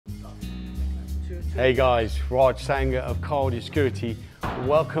Hey guys, Raj Sanger of CAS Security.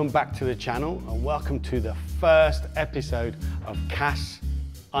 Welcome back to the channel and welcome to the first episode of CAS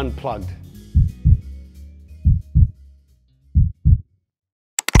Unplugged.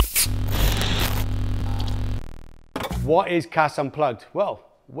 What is CAS Unplugged? Well,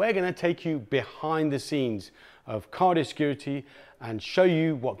 we're going to take you behind the scenes of CAS Security and show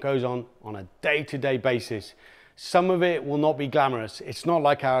you what goes on a day-to-day basis. Some of it will not be glamorous. It's not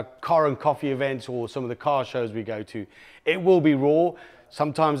like our car and coffee events or some of the car shows we go to. It will be raw.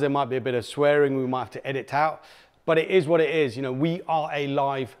 Sometimes there might be a bit of swearing we might have to edit out, but it is what it is. You know, we are a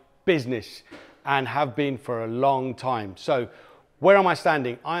live business and have been for a long time. So where am I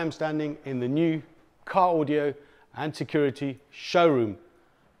standing? I am standing in the new car audio and security showroom.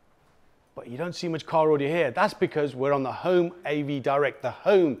 But you don't see much car audio here. That's because we're on the home AV direct, the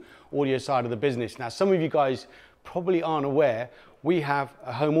home audio side of the business. Now, some of you guys probably aren't aware, we have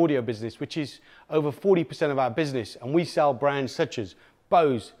a home audio business, which is over 40% of our business. And we sell brands such as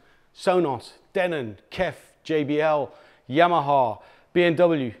Bose, Sonos, Denon, KEF, JBL, Yamaha,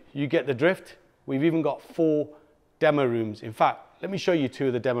 BMW. You get the drift. We've even got 4 demo rooms. In fact, let me show you 2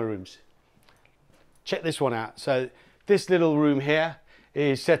 of the demo rooms. Check this one out. So this little room here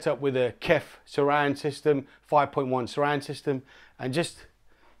is set up with a KEF surround system, 5.1 surround system. And just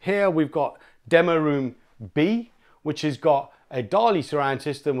here we've got demo room B, which has got a Dali surround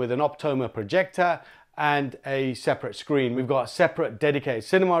system with an Optoma projector and a separate screen. We've got a separate dedicated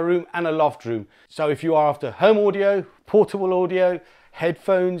cinema room and a loft room. So if you are after home audio, portable audio,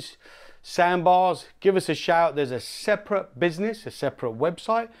 headphones, soundbars, give us a shout. There's a separate business, a separate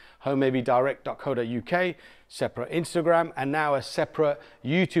website, homeavdirect.co.uk, separate Instagram, and now a separate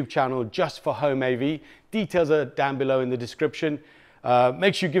YouTube channel just for home AV. Details are down below in the description.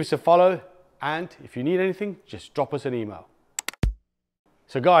 Make sure you give us a follow, and if you need anything, just drop us an email.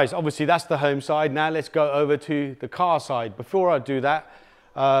 So guys, obviously that's the home side. Now let's go over to the car side. Before I do that,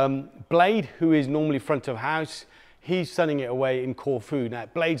 Blade, who is normally front of house, he's sending it away in Corfu. Now,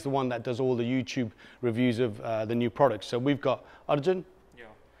 Blade's the one that does all the YouTube reviews of the new products. So we've got Arjun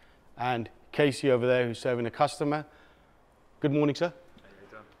and Casey over there who's serving a customer. Good morning, sir. How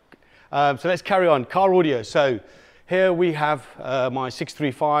you doing? So let's carry on. Car audio. So here we have my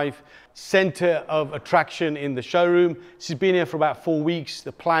 635 center of attraction in the showroom. This has been here for about 4 weeks.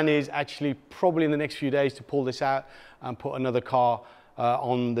 The plan is actually probably in the next few days to pull this out and put another car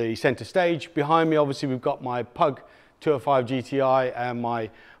on the center stage. Behind me, obviously, we've got my Pug 205 GTI and my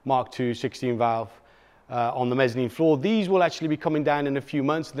Mark II 16 valve on the mezzanine floor. These will actually be coming down in a few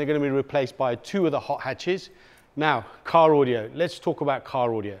months, and they're going to be replaced by 2 of the hot hatches. Now, car audio. Let's talk about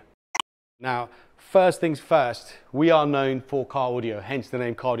car audio. Now, first things first, we are known for car audio, hence the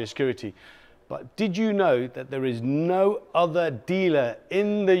name CAS Security. But did you know that there is no other dealer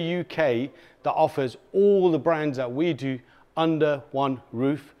in the UK that offers all the brands that we do under one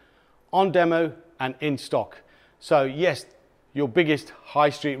roof, on demo and in stock? So yes, your biggest high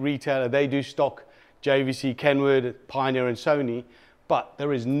street retailer, they do stock JVC, Kenwood, Pioneer and Sony, but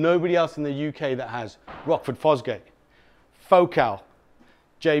there is nobody else in the UK that has Rockford Fosgate, Focal,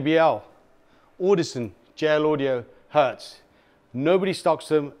 JBL, Audison, JL Audio, Hertz. Nobody stocks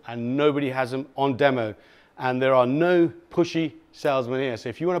them and nobody has them on demo. And there are no pushy salesmen here. So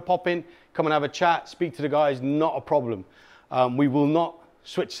if you want to pop in, come and have a chat, speak to the guys, not a problem. We will not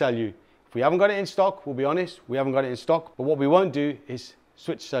switch sell you. If we haven't got it in stock, we'll be honest, we haven't got it in stock. But what we won't do is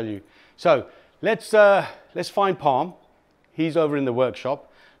switch sell you. So let's find Palm. He's over in the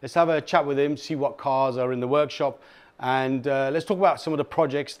workshop. Let's have a chat with him, see what cars are in the workshop. And let's talk about some of the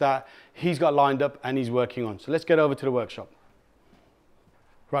projects that he's got lined up and he's working on. So let's get over to the workshop.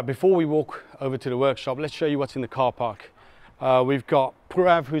 Right, before we walk over to the workshop, let's show you what's in the car park. We've got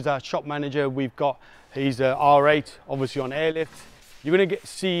Purav, who's our shop manager. He's a R8, obviously on airlift. You're going to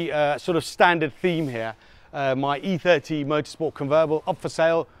see a sort of standard theme here. My E30 Motorsport convertible up for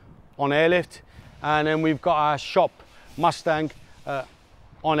sale on airlift. And then we've got our shop Mustang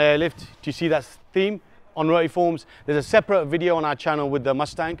on airlift. Do you see that theme? On rotiforms. There's a separate video on our channel with the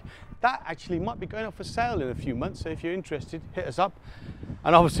Mustang. That actually might be going up for sale in a few months, so if you're interested, hit us up.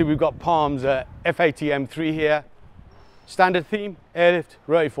 And obviously we've got Palm's F80 M3 here. Standard theme, airlift,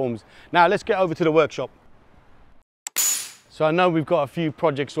 rotiforms. Now let's get over to the workshop. So I know we've got a few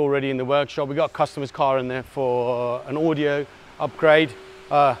projects already in the workshop. We've got a customer's car in there for an audio upgrade.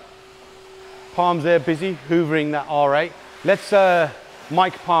 Palm's there busy hoovering that R8. Let's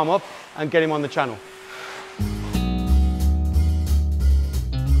mic Palm up and get him on the channel.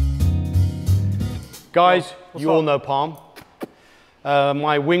 Guys, you all know Palm.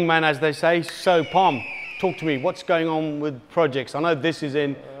 My wingman, as they say. So Palm, talk to me. What's going on with projects? I know this is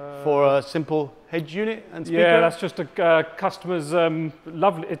in for a simple head unit and speaker? Yeah, that's just a customer's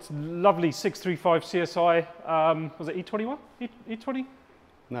lovely. It's lovely 635 CSI. Was it E21? E20?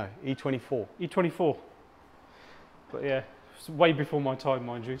 No, E24. E24. But yeah, it's way before my time,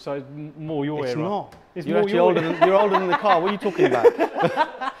 mind you. So it's more your era. It's not. It's you're more actually your older than, you're older than the car. What are you talking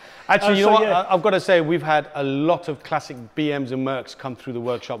about? Actually, you know what? Yeah. I've got to say, we've had a lot of classic BMs and Mercs come through the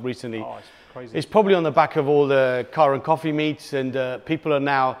workshop recently. Oh, it's crazy. It's probably on the back of all the car and coffee meets, and people are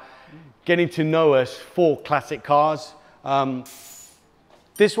now getting to know us for classic cars.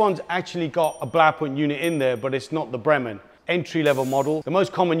 This one's actually got a Blaupunkt unit in there, but it's not the Bremen. Entry-level model. The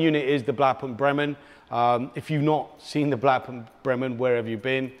most common unit is the Blaupunkt Bremen. If you've not seen the Blaupunkt Bremen, where have you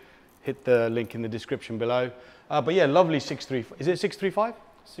been? Hit the link in the description below. But yeah, lovely 635. Is it 635?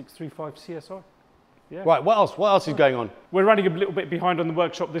 635 CSI. Yeah. Right, what else? What else is going on? We're running a little bit behind on the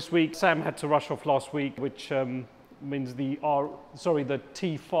workshop this week. Sam had to rush off last week, which means the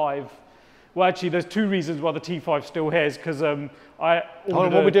T5. Well, actually, there's two reasons why the T5 still has, because Hold on,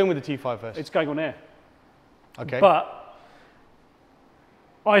 what are we doing with the T5 first? It's going on air. Okay. But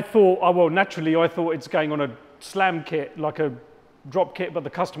I thought, well, naturally, I thought it's going on a slam kit, like a drop kit, but the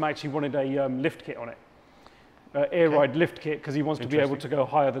customer actually wanted a lift kit on it. Air ride lift kit, because he wants to be able to go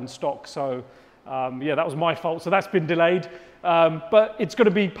higher than stock. So yeah, that was my fault. So that's been delayed. But it's going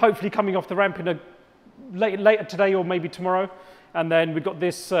to be hopefully coming off the ramp in later today or maybe tomorrow. And then we've got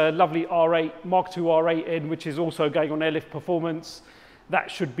this lovely R8, Mark II R8 in, which is also going on airlift performance.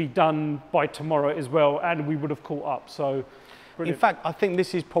 That should be done by tomorrow as well, and we would have caught up. So brilliant. In fact, I think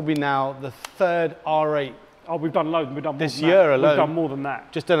this is probably now the third R8. Oh, we've done loads. We've done more this than year that. alone. We've done more than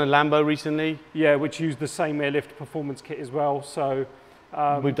that. Just done a Lambo recently. Yeah, which used the same airlift performance kit as well. So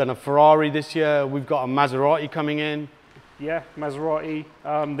we've done a Ferrari this year. We've got a Maserati coming in. Yeah, Maserati.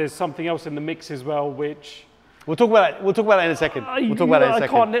 There's something else in the mix as well, which we'll talk about that. We'll talk about that in a second. We'll talk about that in a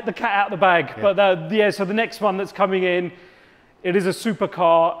second. I can't let the cat out of the bag. Yeah. But yeah, so the next one that's coming in, it is a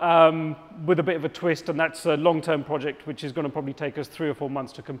supercar with a bit of a twist, and that's a long-term project, which is going to probably take us 3 or 4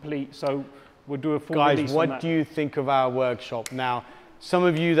 months to complete. So we'll do a full release on that. Guys, what do you think of our workshop? Now, some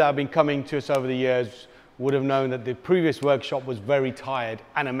of you that have been coming to us over the years would have known that the previous workshop was very tired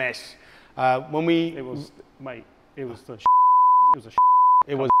and a mess. When we... It was, mate, it was the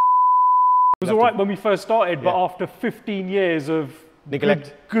It was all right when we first started, but after 15 years of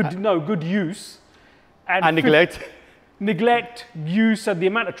neglect, good use and neglect, use, and the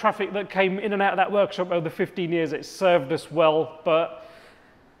amount of traffic that came in and out of that workshop over the 15 years, it served us well. But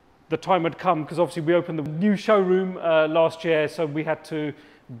the time had come, because obviously we opened the new showroom last year, so we had to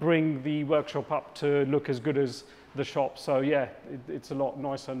bring the workshop up to look as good as the shop. So yeah, it's a lot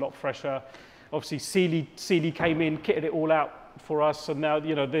nicer, a lot fresher. Obviously Sealy came in, kitted it all out for us, and now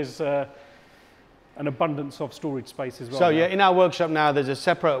there's an abundance of storage space as well. So yeah, in our workshop now, there's a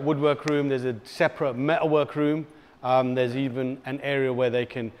separate woodwork room, there's a separate metalwork room, there's even an area where they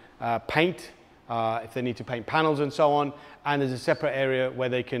can paint if they need to paint panels and so on, and there's a separate area where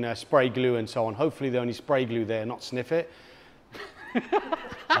they can spray glue and so on. Hopefully they only spray glue there, not sniff it.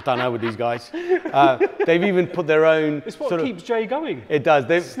 I don't know with these guys. They've even put their own... It's what keeps Jay going. It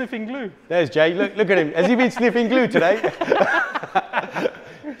does. Sniffing glue. There's Jay. Look at him. Has he been sniffing glue today?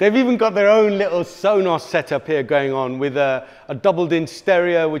 They've even got their own little Sonos setup here going on with a doubled-in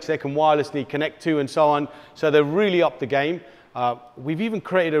stereo which they can wirelessly connect to and so on. So they're really up the game. We've even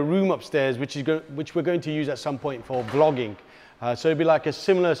created a room upstairs which we're going to use at some point for vlogging. So it'll be like a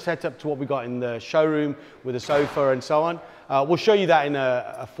similar setup to what we got in the showroom with a sofa and so on. We'll show you that in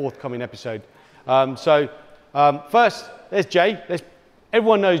a forthcoming episode. First, there's Jay.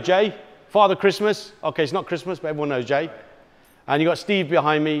 Everyone knows Jay. Father Christmas. Okay, it's not Christmas, but everyone knows Jay. And you've got Steve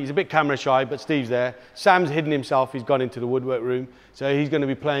behind me. He's a bit camera shy, but Steve's there. Sam's hidden himself. He's gone into the woodwork room. So he's going to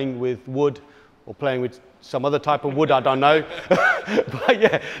be playing with wood or playing with some other type of wood, I don't know. But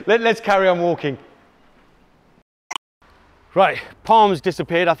yeah, let's carry on walking. Right, Palm's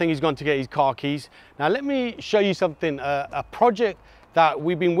disappeared. I think he's gone to get his car keys. Now let me show you something, a project that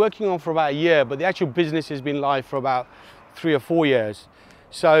we've been working on for about a year, but the actual business has been live for about 3 or 4 years.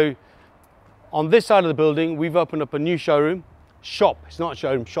 So on this side of the building, we've opened up a new showroom, shop, it's not a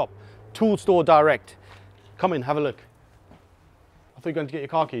showroom, shop, Tool Store Direct. Come in, have a look. I thought you were going to get your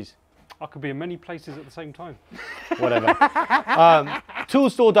car keys. I could be in many places at the same time. Whatever. Tool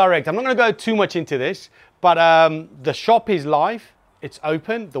Store Direct. I'm not going to go too much into this, but the shop is live. It's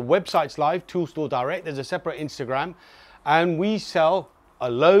open. The website's live, Tool Store Direct. There's a separate Instagram. And we sell a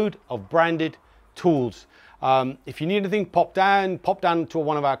load of branded tools. If you need anything, pop down to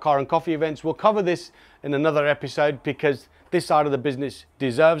one of our car and coffee events. We'll cover this in another episode because this side of the business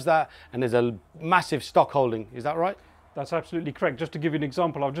deserves that. And there's a massive stock holding. Is that right? That's absolutely correct. Just to give you an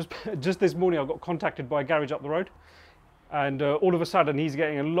example, I've just this morning I got contacted by a garage up the road, and all of a sudden he's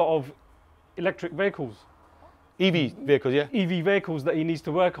getting a lot of electric vehicles. EV vehicles, yeah? EV vehicles that he needs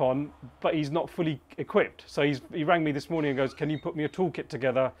to work on, but he's not fully equipped. So he rang me this morning and goes, can you put me a toolkit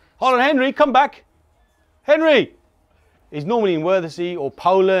together? Hold on, Henry, come back. Henry! He's normally in Worthing or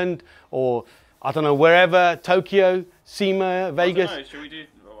Poland or, I don't know, wherever, Tokyo, SEMA, Vegas. I don't know, should we do...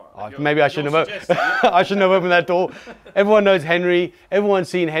 Maybe I shouldn't have I shouldn't have opened that door. Everyone knows Henry. Everyone's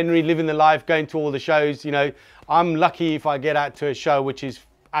seen Henry living the life, going to all the shows. You know, I'm lucky if I get out to a show which is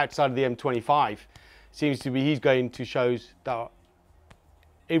outside of the M25. Seems to be he's going to shows that are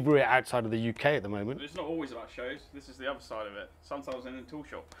everywhere outside of the UK at the moment. But it's not always about shows. This is the other side of it. Sometimes in a tool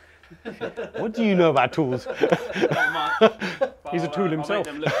shop. What do you know about tools? Not much, He's a tool himself.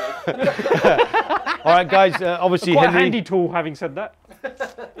 I'll make them look good. All right, guys. Obviously, Quite Henry. a handy tool, having said that.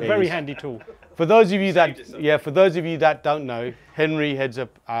 Very handy tool. For those of you that don't know, Henry heads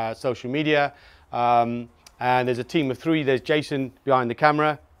up social media, and there's a team of 3. There's Jason behind the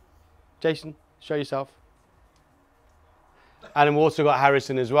camera. Jason, show yourself. And then we've also got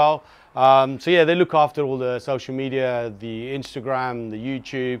Harrison as well. So yeah, they look after all the social media, the Instagram, the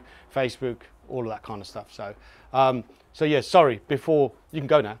YouTube, Facebook, all of that kind of stuff. So, so yeah, sorry. Before you can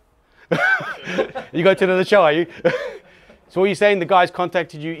go now. You go to another show, are you? So what are you saying? The guys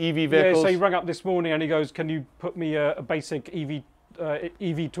contacted you, EV vehicles? Yeah, so he rang up this morning and he goes, can you put me a basic EV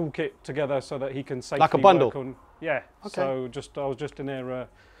toolkit together so that he can safely like a bundle? work on... Yeah, okay. So I was just in there...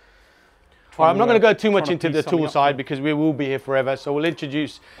 All right, I'm not going to go too much into the tool side because we will be here forever. So we'll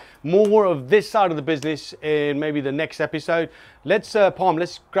introduce more of this side of the business in maybe the next episode. Let's, Palm,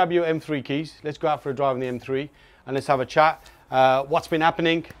 let's grab your M3 keys. Let's go out for a drive on the M3 and let's have a chat. What's been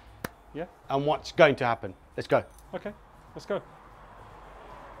happening? Yeah. And what's going to happen. Let's go. Okay, let's go.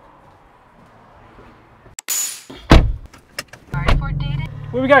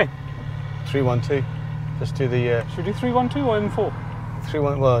 Where are we going? 312. Let's do the... Should we do 312 or M4?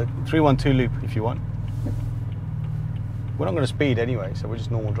 312 loop if you want. We're not going to speed anyway, so we're just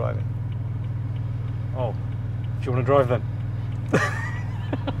normal driving. Oh, if you want to drive then.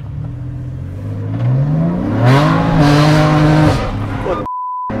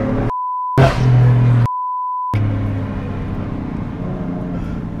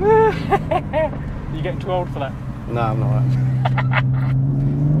 You getting too old for that? No, I'm not.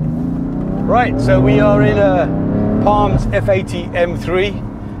 Right, so we are in a Palms F80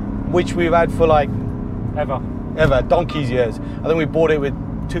 M3, which we've had for like ever, donkey's years. I think we bought it with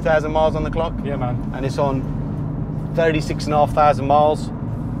 2,000 miles on the clock. Yeah, man. And it's on 36,500 miles.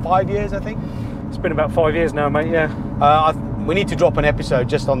 5 years, I think. It's been about 5 years now, mate. Yeah. We need to drop an episode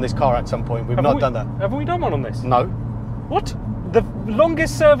just on this car at some point. We've not done that. Haven't we done one on this? No. What? The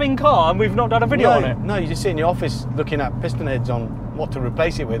longest serving car, and we've not done a video on it? No, you just sit in your office looking at piston heads on what to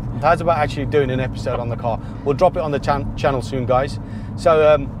replace it with. How's about actually doing an episode on the car? We'll drop it on the channel soon, guys.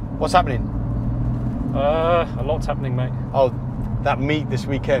 So, what's happening? A lot's happening, mate. Oh, that meet this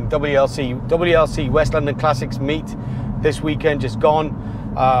weekend, WLC West London Classics meet this weekend, just gone.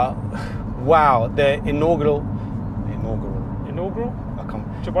 Wow, their inaugural.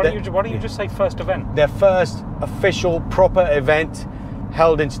 Why don't you just say first event? Their first official proper event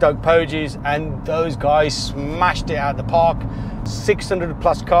held in Stoke Poges, and those guys smashed it out the park. 600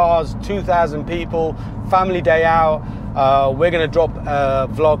 plus cars, 2,000 people, family day out. We're going to drop a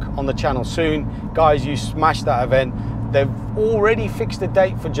vlog on the channel soon. Guys, you smashed that event. They've already fixed a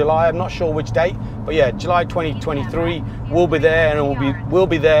date for July. I'm not sure which date, but yeah, July 2023. We'll be there, and we'll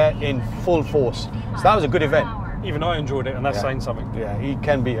be there in full force. So that was a good event. Even I enjoyed it, and that's saying something. Yeah, he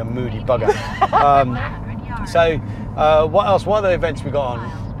can be a moody bugger. So, what else? What other events we got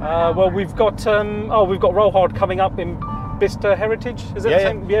on? Well, we've got Roll Hard coming up in Bicester Heritage. Is it the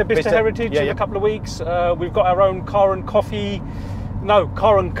same? Yeah, Bicester Heritage in a couple of weeks. We've got our own car and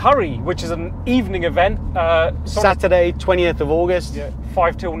curry, which is an evening event. Saturday, 20th of August. Yeah,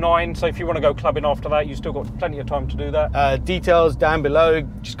 5 till 9. So if you want to go clubbing after that, you've still got plenty of time to do that. Details down below.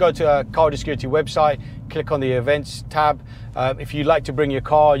 Just go to our Car Security website, click on the events tab. If you'd like to bring your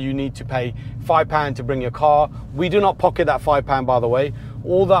car, you need to pay £5 to bring your car. We do not pocket that £5, by the way.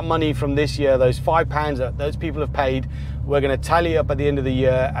 All that money from this year, those £5 that those people have paid, we're going to tally up at the end of the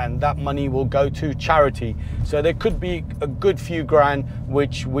year, and that money will go to charity. So there could be a good few grand,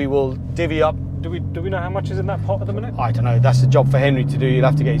 which we will divvy up. Do we know how much is in that pot at the minute? I don't know. That's the job for Henry to do. You'll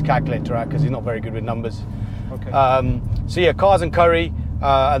have to get his calculator out because he's not very good with numbers. Okay. So yeah, cars and curry,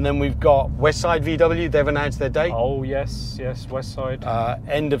 and then we've got Westside VW. They've announced their date. Oh yes, Westside.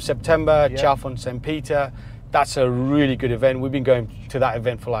 End of September. Chalfont St Peter. That's a really good event. We've been going to that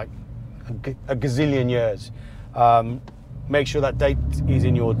event for like a gazillion years. Make sure that date is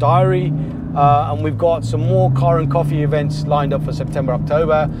in your diary. And we've got some more car and coffee events lined up for September,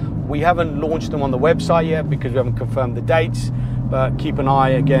 October. We haven't launched them on the website yet because we haven't confirmed the dates, but keep an eye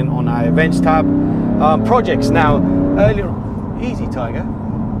again on our events tab. Projects now, earlier, easy Tiger.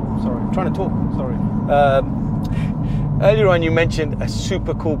 Sorry, I'm trying to talk, sorry. Earlier on you mentioned a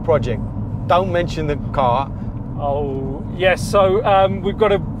super cool project. Don't mention the car. Oh, yes, so we've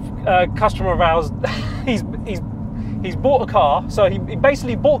got a customer of ours, he's bought a car, so he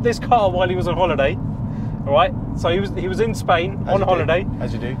basically bought this car while he was on holiday, all right? So he was in Spain on holiday.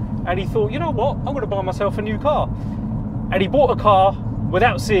 As you do. And he thought, you know what, I'm going to buy myself a new car. And he bought a car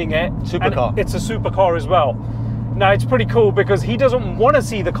without seeing it. Supercar. It's a supercar as well. Now, it's pretty cool because he doesn't want to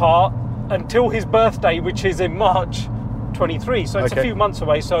see the car until his birthday, which is in March 23. So it's a few months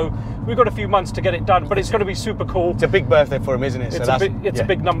away. So we've got a few months to get it done, but it's going to be super cool. It's a big birthday for him, isn't it? It's a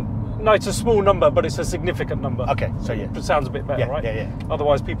big number. No, it's a small number, but it's a significant number. Okay, so yeah. It sounds a bit better, right? Yeah.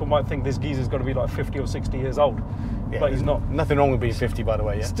 Otherwise, people might think this geezer's going to be like 50 or 60 years old. Yeah, but he's not. Nothing wrong with being 50, by the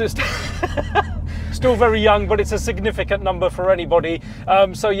way, yeah? It's just still very young, but it's a significant number for anybody.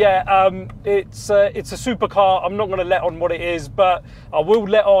 It's a supercar. I'm not going to let on what it is, but I will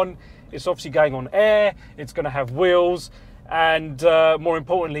let on. It's obviously going on air. It's going to have wheels, and more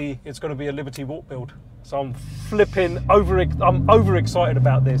importantly, it's going to be a Liberty Walk build. So I'm over excited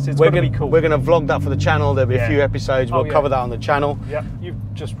about this. It's going to be cool. We're going to vlog that for the channel. There'll be a few episodes. We'll cover that on the channel. Yeah. You've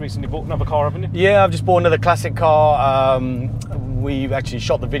just recently bought another car, haven't you? Yeah, I've just bought another classic car. We've actually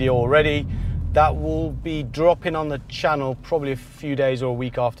shot the video already. That will be dropping on the channel probably a few days or a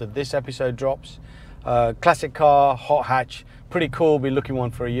week after this episode drops. Classic car, hot hatch, pretty cool. Been looking one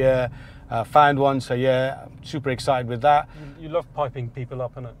for a year. Found one, so yeah, I'm super excited with that. You love piping people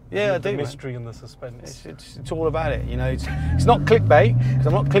up, innit? Yeah, I do. The mystery and the suspense. It's all about it, you know. It's not clickbait, because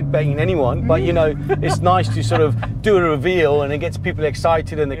I'm not clickbaiting anyone, but you know, it's nice to sort of do a reveal and it gets people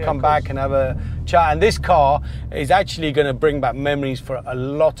excited and they come back and have a chat. And this car is actually going to bring back memories for a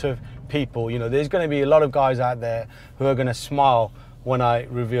lot of people. You know, there's going to be a lot of guys out there who are going to smile when I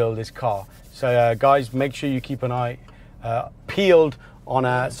reveal this car. So guys, make sure you keep an eye peeled on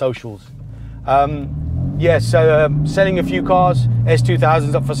our socials. Selling a few cars.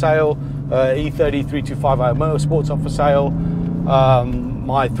 S2000's up for sale. E30 325i Motorsport's up for sale.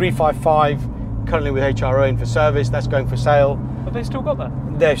 My 355 currently with HRO in for service. That's going for sale. Have they still got that?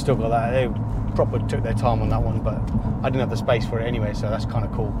 They've still got that. They probably took their time on that one, but I didn't have the space for it anyway, so that's kind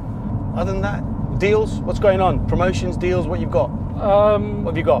of cool. Other than that, deals. What's going on? Promotions, deals. What you've got? What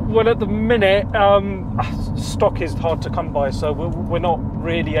have you got? Well, at the minute, stock is hard to come by, so we're not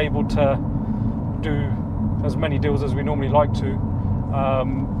really able to do as many deals as we normally like to.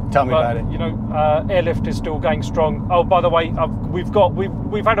 Tell me about it. You know, airlift is still going strong. Oh, by the way,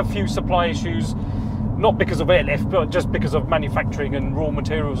 we've had a few supply issues, not because of airlift, but just because of manufacturing and raw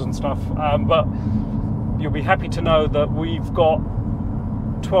materials and stuff. But you'll be happy to know that we've got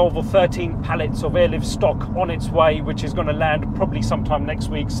 12 or 13 pallets of airlift stock on its way, which is going to land probably sometime next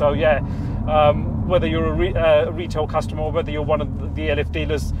week. So yeah, whether you're a retail customer or whether you're one of the airlift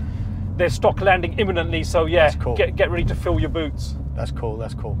dealers, there's stock landing imminently. So yeah, cool. Get ready to fill your boots. That's cool.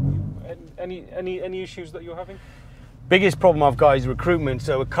 That's cool. Any issues that you're having? Biggest problem I've got is recruitment.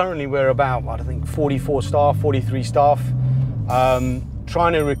 So we're about, I think, 44 staff, 43 staff.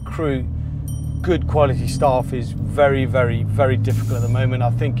 Trying to recruit good quality staff is very, very, very difficult at the moment.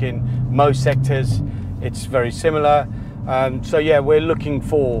 I think in most sectors it's very similar. So yeah, we're looking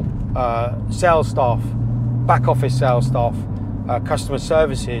for sales staff, back office sales staff, customer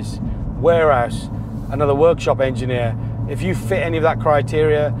services, warehouse, another workshop engineer. If you fit any of that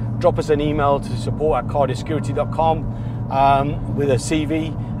criteria, drop us an email to support@cardiscurity.com with a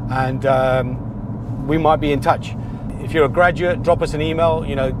CV, and we might be in touch. If you're a graduate, drop us an email.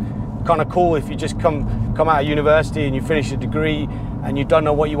 You know, kind of cool if you just come out of university and you finish a degree and you don't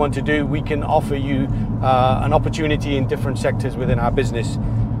know what you want to do. We can offer you an opportunity in different sectors within our business.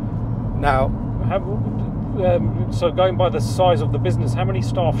 Now, so going by the size of the business, how many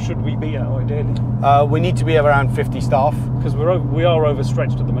staff should we be at ideally? We need to be around 50 staff. Because we are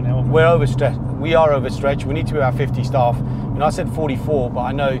overstretched at the minute, aren't we? We're overstretched. We are overstretched. We need to be about 50 staff. And I said 44, but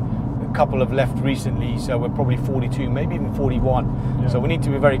I know a couple have left recently, so we're probably 42, maybe even 41. Yeah. So we need to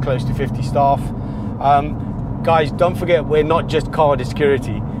be very close to 50 staff. Guys, don't forget, we're not just CAS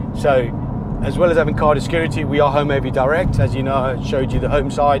Security. So as well as having CAS Security, we are Home AV Direct. As you know, I showed you the home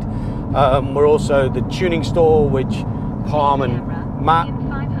side. We're also the tuning store, which Palm and Matt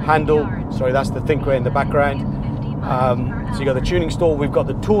handle. Sorry, that's the Thinkway in the background. So you got the tuning store. We've got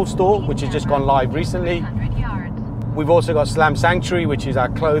the tool store, which has just gone live recently. We've also got Slam Sanctuary, which is our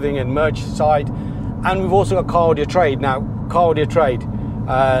clothing and merch side. And we've also got Car Audio Trade. Now, Car Audio Trade,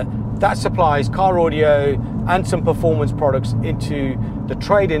 that supplies car audio and some performance products into the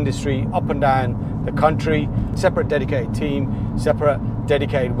trade industry up and down the country. Separate dedicated team, separate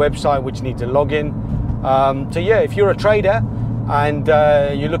dedicated website which needs a login. So yeah, if you're a trader and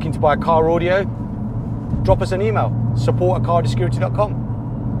you're looking to buy car audio, drop us an email,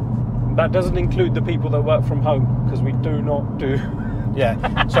 support@cardisecurity.com. That doesn't include the people that work from home, because we do not do.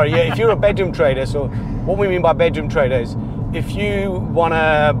 Yeah, sorry, yeah, if you're a bedroom trader, so what we mean by bedroom traders, if you want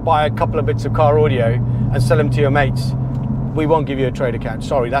to buy a couple of bits of car audio and sell them to your mates, we won't give you a trade account.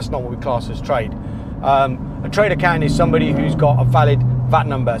 Sorry, that's not what we class as trade. A trade account is somebody who's got a valid VAT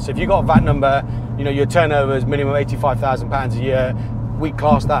number. So if you've got a VAT number, you know, your turnover is minimum £85,000 a year, we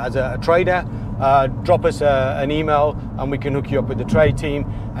class that as a trader. Drop us an email and we can hook you up with the trade team,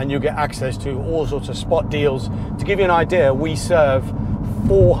 and you'll get access to all sorts of spot deals. To give you an idea, we serve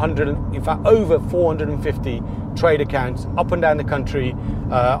 400, in fact over 450 trade accounts up and down the country,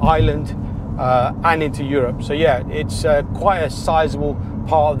 Ireland, and into Europe. So yeah, it's quite a sizable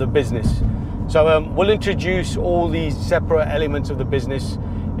part of the business. So we'll introduce all these separate elements of the business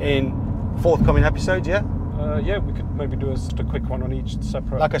in forthcoming episodes, yeah? Yeah, we could maybe do just a quick one on each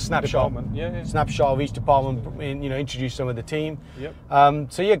separate, like a snapshot. Department. Yeah. Snapshot of each department, you know, introduce some of the team.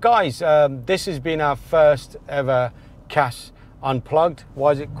 Yep. So yeah, guys, this has been our first ever CAS Unplugged.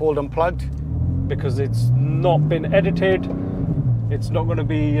 Why is it called Unplugged? Because it's not been edited. It's not going to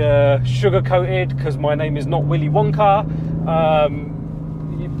be sugar coated, because my name is not Willy Wonka.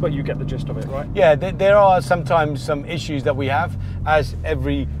 But you get the gist of it, right? Yeah, there are sometimes some issues that we have, as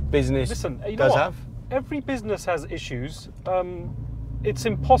every business does have. Every business has issues. It's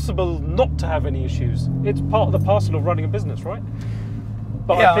impossible not to have any issues. It's part of the parcel of running a business, right?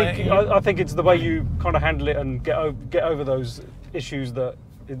 But yeah, I think it's the way you kind of handle it and get over those issues that.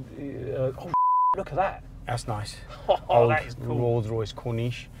 Oh, look at that! That's nice. Oh, that is cool. Rolls-Royce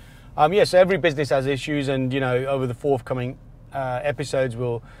Corniche. Yeah, so every business has issues, and you know, over the forthcoming episodes,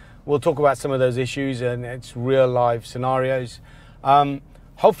 we'll talk about some of those issues and it's real life scenarios.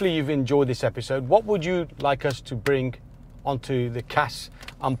 Hopefully you've enjoyed this episode. What would you like us to bring onto the CAS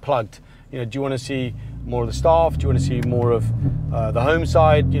Unplugged? You know, do you want to see more of the staff? Do you want to see more of the home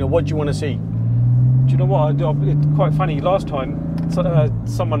side? You know, what do you want to see? Do you know what? It's quite funny. Last time,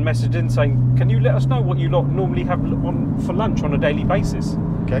 someone messaged in saying, "Can you let us know what you lot normally have on for lunch on a daily basis?"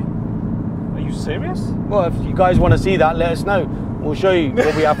 Okay. Are you serious? Well, if you guys want to see that, let us know. We'll show you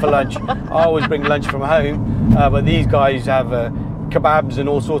what we have for lunch. I always bring lunch from home, but these guys have kebabs and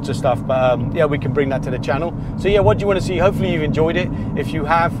all sorts of stuff. But yeah, we can bring that to the channel. So yeah, what do you want to see? Hopefully you've enjoyed it. If you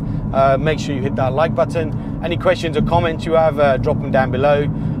have, make sure you hit that like button. Any questions or comments you have, drop them down below.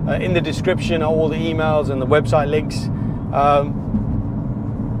 In the description are all the emails and the website links.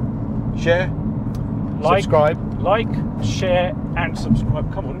 Share, subscribe. Like, share, and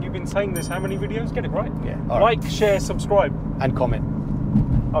subscribe. Come on, you've been saying this how many videos? Get it right? Yeah. Like, share, subscribe. And comment.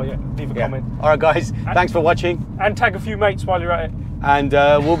 Oh yeah, leave a comment. All right, guys, thanks for watching. And tag a few mates while you're at it. And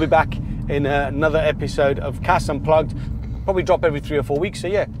we'll be back in another episode of CAS Unplugged. Probably drop every 3 or 4 weeks. So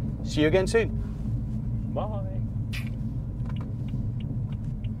yeah, see you again soon. Bye.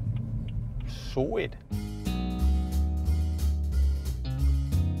 Sorted.